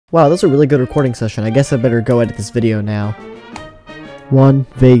Wow, that was a really good recording session. I guess I better go edit this video now. 1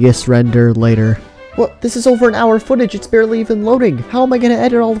 Vegas render later. What? This is over an hour footage. It's barely even loading. How am I gonna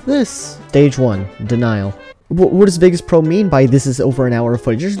edit all of this? Stage 1. Denial. What does Vegas Pro mean by this is over an hour of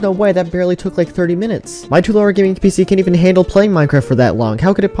footage? There's no way. That barely took like 30 minutes. My $2 gaming PC can't even handle playing Minecraft for that long.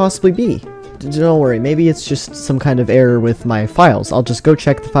 How could it possibly be? Don't worry. Maybe it's just some kind of error with my files. I'll just go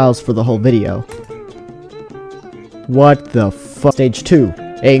check the files for the whole video. What the fuck? Stage 2.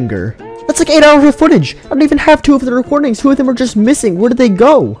 Anger. That's like 8 hours of footage! I don't even have 2 of the recordings. 2 of them are just missing. Where did they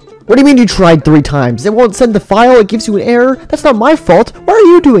go? What do you mean you tried 3 times? It won't send the file, it gives you an error? That's not my fault. Why are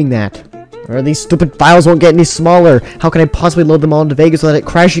you doing that? Or these stupid files won't get any smaller. How can I possibly load them all into Vegas without it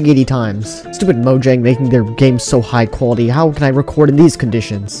crashing 80 times? Stupid Mojang making their games so high quality. How can I record in these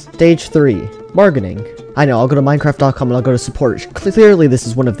conditions? Stage 3. Bargaining. I know, I'll go to Minecraft.com and I'll go to support. Clearly this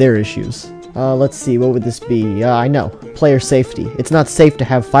is one of their issues. Let's see, what would this be? I know. Player safety. It's not safe to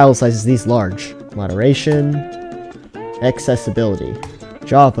have file sizes these large. Moderation. Accessibility.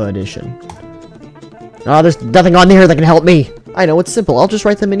 Java edition. Oh, there's nothing on here that can help me! I know, it's simple. I'll just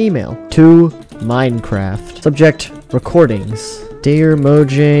write them an email. To Minecraft. Subject, recordings. Dear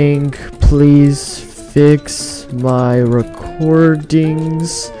Mojang, please fix my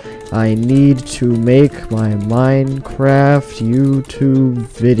recordings. I need to make my Minecraft YouTube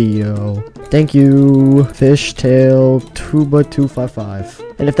video. Thank you, Fishtail Tuba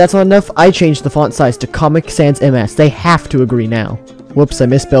 255. And if that's not enough, I changed the font size to Comic Sans MS. They have to agree now. Whoops, I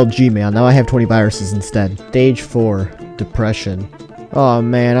misspelled Gmail. Now I have 20 viruses instead. Stage 4. Depression. Oh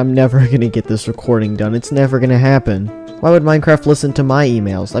man, I'm never gonna get this recording done. It's never gonna happen. Why would Minecraft listen to my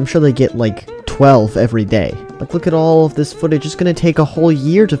emails? I'm sure they get like 12 every day. Like, look at all of this footage. It's gonna take a whole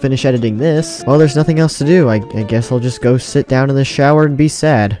year to finish editing this. Well, there's nothing else to do. I guess I'll just go sit down in the shower and be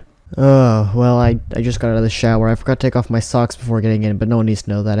sad. Oh, well, I just got out of the shower. I forgot to take off my socks before getting in, but no one needs to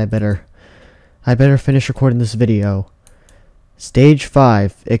know that. I better finish recording this video. Stage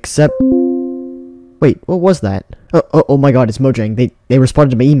 5. Except... Wait, what was that? Oh my god, it's Mojang. They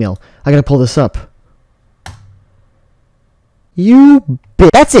responded to my email. I gotta pull this up. You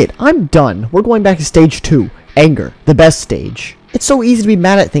bitch. That's it. I'm done. We're going back to stage 2. Anger. The best stage. It's so easy to be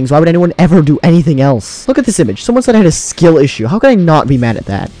mad at things. Why would anyone ever do anything else? Look at this image. Someone said I had a skill issue. How can I not be mad at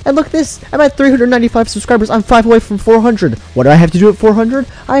that? And look at this. I'm at 395 subscribers. I'm 5 away from 400. What do I have to do at 400?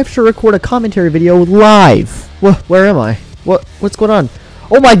 I have to record a commentary video live. Where am I? What's going on?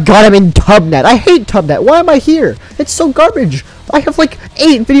 Oh my god, I'm in Tubnet. I hate Tubnet. Why am I here? It's so garbage. I have like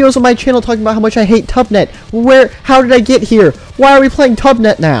 8 videos on my channel talking about how much I hate Tubnet. How did I get here? Why are we playing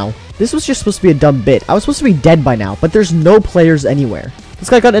Tubnet now? This was just supposed to be a dumb bit. I was supposed to be dead by now, but there's no players anywhere.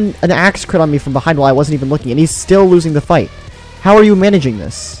 This guy got an axe crit on me from behind while I wasn't even looking, and he's still losing the fight. How are you managing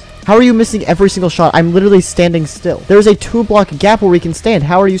this? How are you missing every single shot? I'm literally standing still. There's a 2-block gap where we can stand.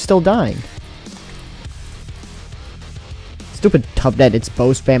 How are you still dying? Stupid Tubnet, it's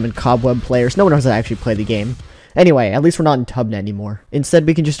bow spam and cobweb players. No one knows how to actually play the game. Anyway, at least we're not in Tubnet anymore. Instead,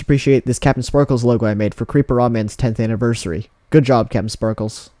 we can just appreciate this Captain Sparkles logo I made for Creeper Rawman's 10th anniversary. Good job, Captain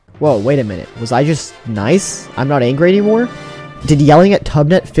Sparkles. Whoa, wait a minute. Was I just nice? I'm not angry anymore? Did yelling at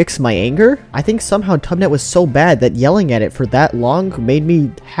Tubnet fix my anger? I think somehow Tubnet was so bad that yelling at it for that long made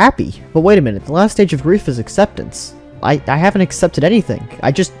me happy. But wait a minute, the last stage of grief is acceptance. I haven't accepted anything.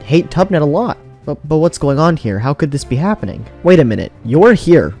 I just hate Tubnet a lot. But what's going on here? How could this be happening? Wait a minute. You're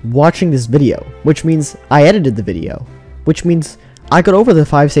here watching this video, which means I edited the video, which means I got over the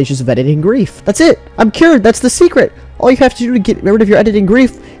 5 stages of editing grief. That's it. I'm cured. That's the secret. All you have to do to get rid of your editing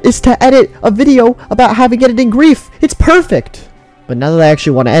grief is to edit a video about having editing grief. It's perfect. But now that I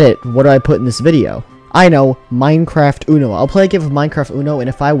actually want to edit, what do I put in this video? I know, Minecraft Uno. I'll play a game of Minecraft Uno, and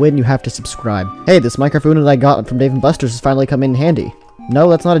if I win, you have to subscribe. Hey, this Minecraft Uno that I got from Dave & Buster's has finally come in handy. No,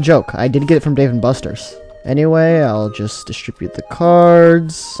 that's not a joke. I did get it from Dave & Buster's. Anyway, I'll just distribute the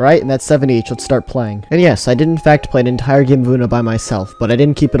cards. Right, and that's 7 each. Let's start playing. And yes, I did in fact play an entire game of Uno by myself, but I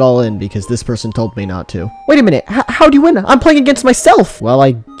didn't keep it all in because this person told me not to. Wait a minute, how do you win? I'm playing against myself! Well,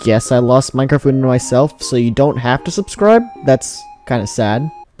 I guess I lost Minecraft Uno myself, so you don't have to subscribe? That's kind of sad.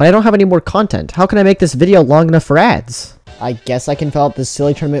 But I don't have any more content. How can I make this video long enough for ads? I guess I can fill out this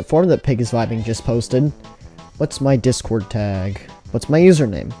silly tournament form that Pig is Vibing just posted. What's my Discord tag? What's my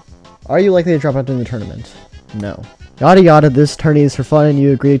username? Are you likely to drop out during the tournament? No. Yada yada, this tourney is for fun and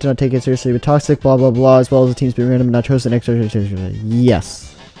you agree to not take it seriously but toxic, blah blah blah, as well as the teams being random and not chosen extra.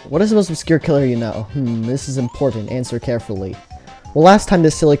 Yes. What is the most obscure killer you know? This is important. Answer carefully. Well, last time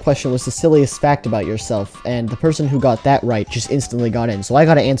this silly question was the silliest fact about yourself, and the person who got that right just instantly got in, so I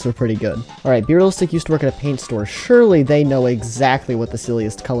gotta answer pretty good. Alright, Be Realistic used to work at a paint store. Surely they know exactly what the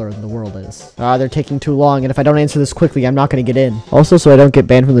silliest color in the world is. They're taking too long, and if I don't answer this quickly, I'm not gonna get in. Also, so I don't get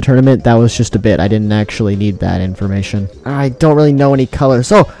banned from the tournament, that was just a bit. I didn't actually need that information. I don't really know any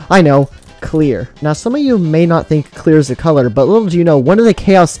colors. Oh, I know. Clear. Now, some of you may not think clear is a color, but little do you know, one of the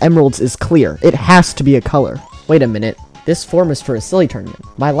Chaos Emeralds is clear. It has to be a color. Wait a minute. This form is for a silly tournament.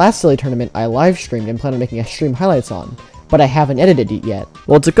 My last silly tournament, I live streamed and plan on making a stream highlights on, but I haven't edited it yet.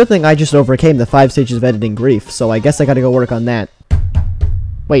 Well, it's a good thing I just overcame the 5 stages of editing grief, so I guess I gotta go work on that.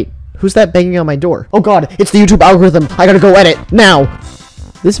 Wait, who's that banging on my door? Oh god, it's the YouTube algorithm! I gotta go edit, now!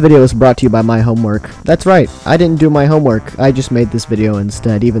 This video is brought to you by my homework. That's right, I didn't do my homework. I just made this video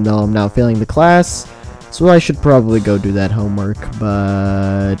instead, even though I'm now failing the class, so I should probably go do that homework,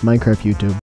 but Minecraft YouTube.